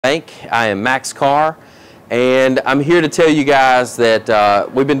Bank. I am Max Karrh, and I'm here to tell you guys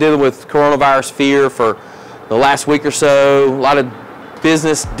that we've been dealing with coronavirus fear for the last week or so. A lot of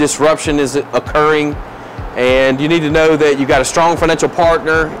business disruption is occurring, and you need to know that you've got a strong financial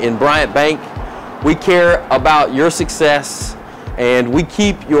partner in Bryant Bank. We care about your success, and we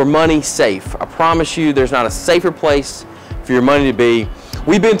keep your money safe. I promise you there's not a safer place for your money to be.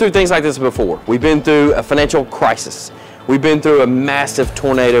 We've been through things like this before. We've been through a financial crisis. We've been through a massive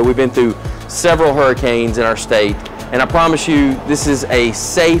tornado. We've been through several hurricanes in our state. And I promise you, this is a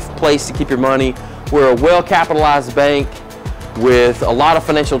safe place to keep your money. We're a well-capitalized bank with a lot of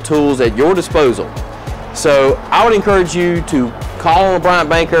financial tools at your disposal. So I would encourage you to call on a Bryant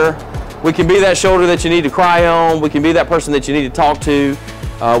banker. We can be that shoulder that you need to cry on. We can be that person that you need to talk to.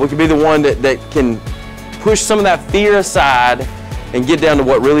 We can be the one that can push some of that fear aside and get down to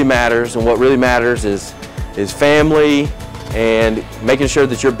what really matters. And what really matters is family and making sure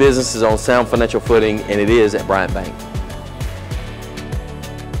that your business is on sound financial footing, and it is at Bryant Bank.